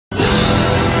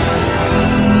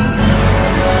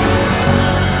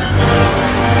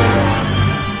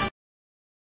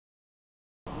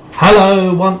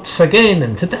Hello once again,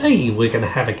 and today we're going to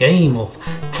have a game of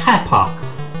Tapper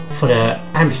for the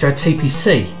Amstrad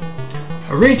CPC.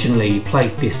 Originally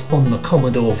played this on the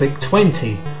Commodore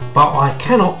VIC-20, but I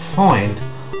cannot find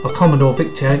a Commodore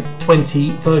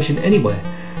VIC-20 version anywhere.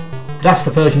 That's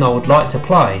the version I would like to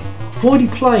play. I've already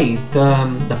played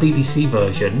the BBC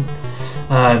version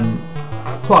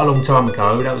quite a long time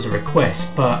ago. That was a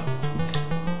request, but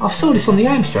I saw this on the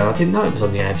Amstrad. I didn't know it was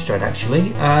on the Amstrad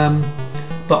actually.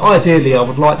 But ideally I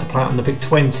would like to play it on the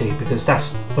VIC-20 because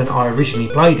that's when I originally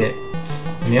played it,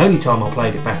 and the only time I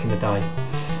played it back in the day.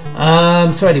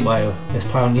 So anyway, let's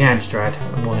play on the Amstrad,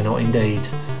 and why not indeed.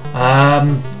 I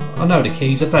know the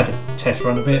keys, I've had a test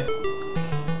run of it.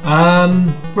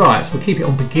 Right, so we'll keep it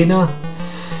on beginner.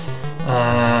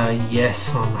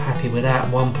 Yes, I'm happy with that,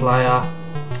 one player.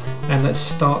 And let's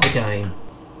start the game.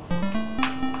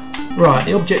 Right,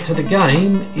 the object of the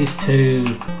game is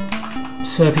to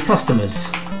serve your customers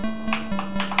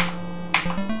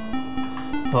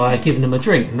by giving them a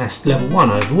drink, and that's level 1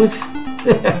 over with.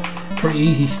 Pretty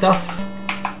easy stuff.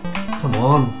 Come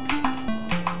on.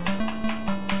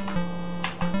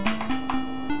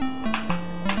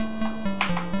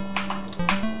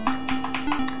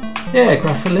 Yeah,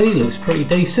 graphically looks pretty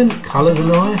decent. Colours are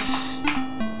nice.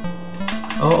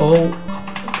 Oh,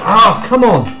 come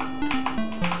on.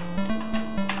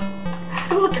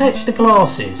 How do I catch the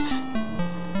glasses?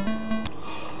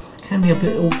 Can be a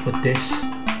bit awkward this.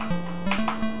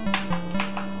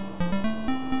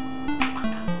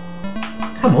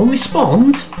 Come on,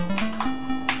 respond.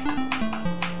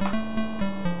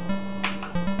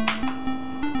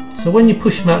 So when you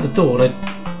push them out the door, they... No,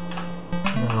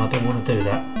 I don't want to do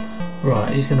that.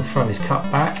 Right, he's going to throw his cup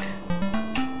back.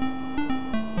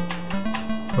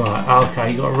 Right,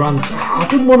 okay, you got to run. I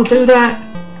didn't want to do that.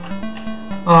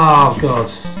 Oh God,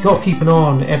 you've got to keep an eye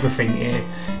on everything here.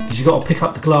 Because you've got to pick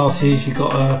up the glasses, you've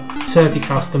got to serve your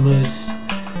customers.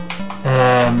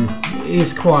 It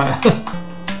is quite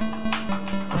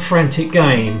a frantic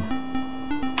game.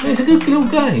 It's a good little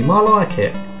game, I like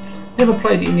it. Never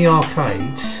played it in the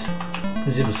arcades,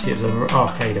 because it was an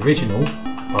arcade original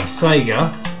by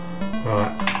Sega.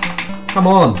 Right, come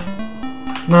on.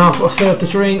 Now I've got to serve the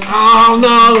drink. Oh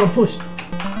no, I pushed.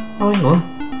 Oh, hang on.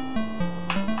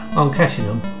 I'm catching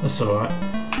them, that's alright.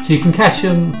 So you can catch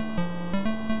them.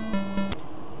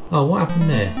 Oh, what happened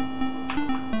there?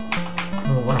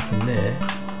 Oh, what happened there?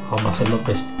 Oh, I must have looked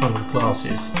this one of the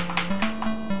glasses.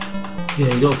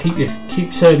 Yeah, you got to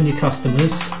keep serving your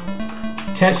customers.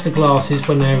 Catch the glasses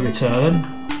when they return.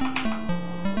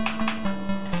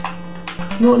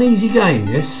 Not an easy game,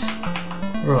 this.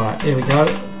 Right, here we go.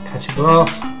 Catch a glass.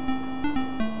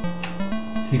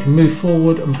 You can move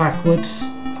forward and backwards.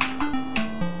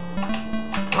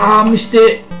 Ah, missed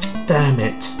it! Damn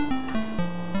it.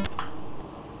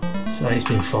 So he's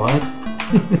been fired.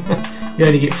 You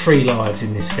only get 3 lives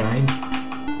in this game.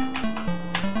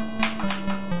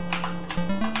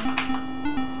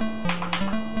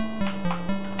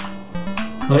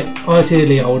 Like,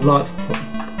 ideally I would like to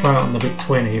play it on the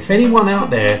VIC-20. If anyone out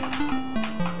there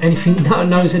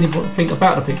knows anything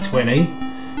about the VIC-20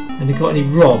 and you've got any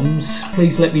ROMs,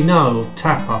 please let me know of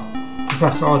Tapper, because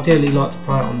that's ideally like to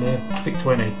play it on the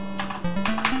VIC-20.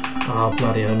 Oh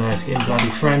bloody hell, now it's getting bloody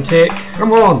frantic.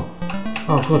 Come on!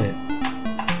 Oh, I've got it.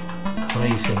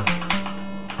 Amazing.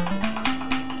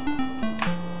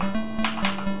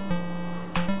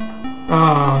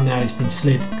 Oh, now he's been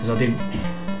slid because I didn't.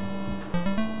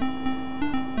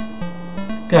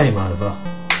 Game over.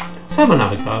 Let's have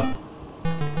another go.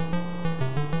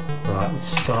 Right, let's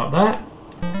start that.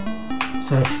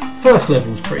 So, first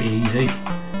level's pretty easy.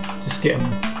 Just get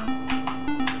them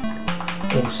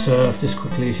all served as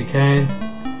quickly as you can.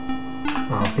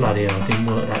 Oh bloody hell, didn't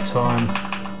work that time.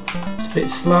 It's a bit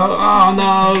slow. Oh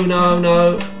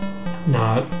no.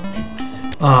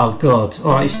 Oh God.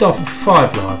 Alright, you start with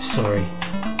 5 lives, sorry.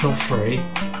 Not 3.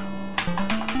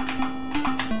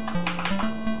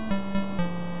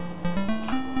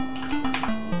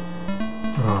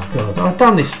 Oh God. I've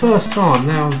done this first time,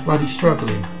 now I'm bloody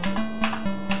struggling.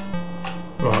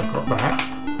 Right, got that.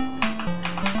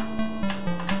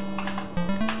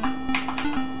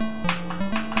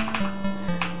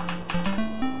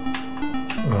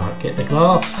 Right, get the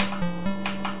glass.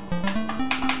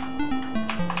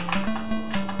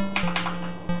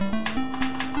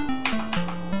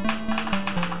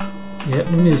 Yep,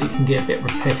 the music can get a bit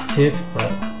repetitive,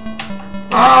 but...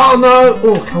 Oh no!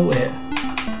 Oh, caught it.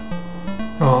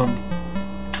 Come on.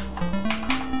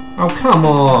 Oh, come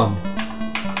on!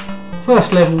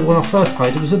 First level, when I first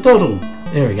played, it was a doddle.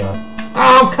 There we go.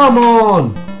 Oh, come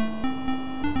on!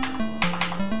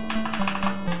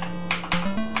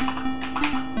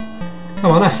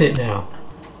 Come on, that's it now.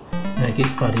 Now it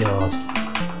gets bloody hard.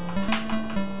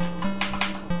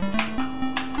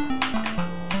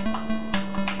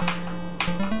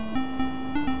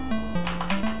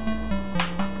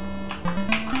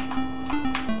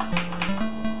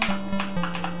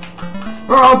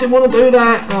 Oh, I didn't want to do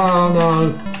that. Oh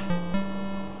no.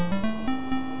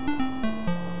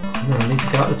 No, I need to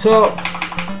go up the top.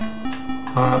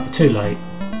 But too late.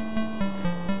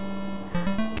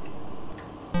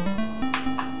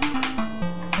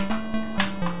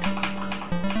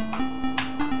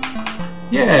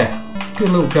 Yeah, good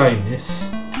little game this.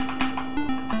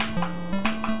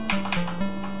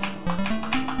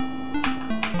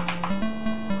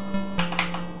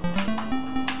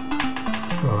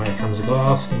 Right, here comes the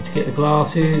glass. Need to get the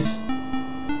glasses.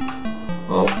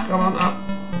 Oh, come on up.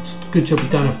 Good job you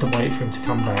don't have to wait for him to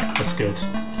come back. That's good.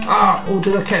 Ah, oh,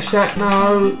 did I catch that?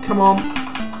 No, come on.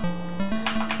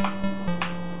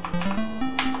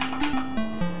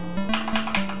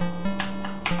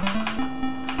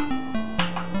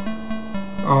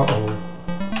 Uh-oh.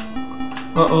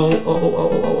 Uh-oh,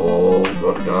 uh-oh,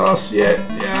 got the glass, yeah,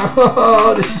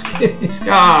 this is good.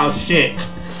 Oh, shit.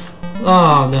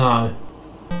 Oh, no.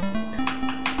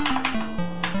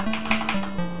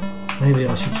 Maybe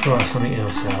I should try something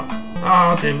else out.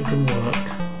 Oh, didn't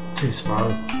work. Too slow.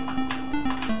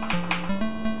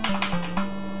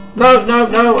 No,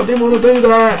 I didn't want to do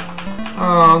that.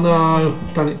 Oh, no,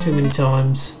 I've done it too many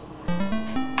times.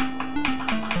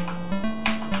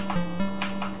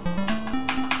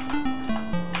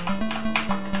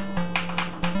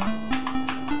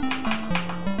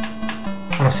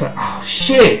 Oh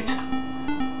shit!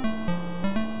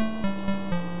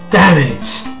 Damn it!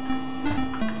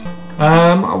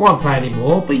 I won't play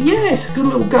anymore, but yeah, it's a good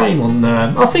little game on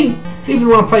I think even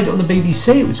when I played it on the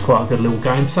BBC it was quite a good little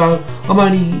game, so I'm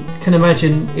only can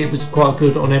imagine it was quite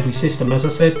good on every system. As I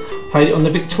said, played it on the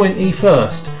VIC-20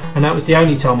 first, and that was the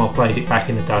only time I played it back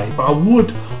in the day, but I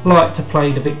would like to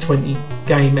play the VIC-20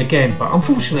 game again, but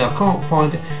unfortunately I can't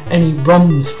find any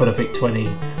ROMs for the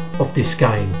VIC-20 of this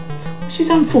game, which is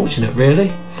unfortunate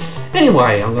really.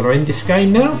 Anyway, I'm going to end this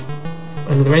game now.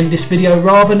 I'm going to end this video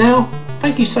rather now.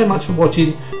 Thank you so much for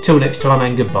watching. Till next time,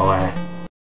 and goodbye.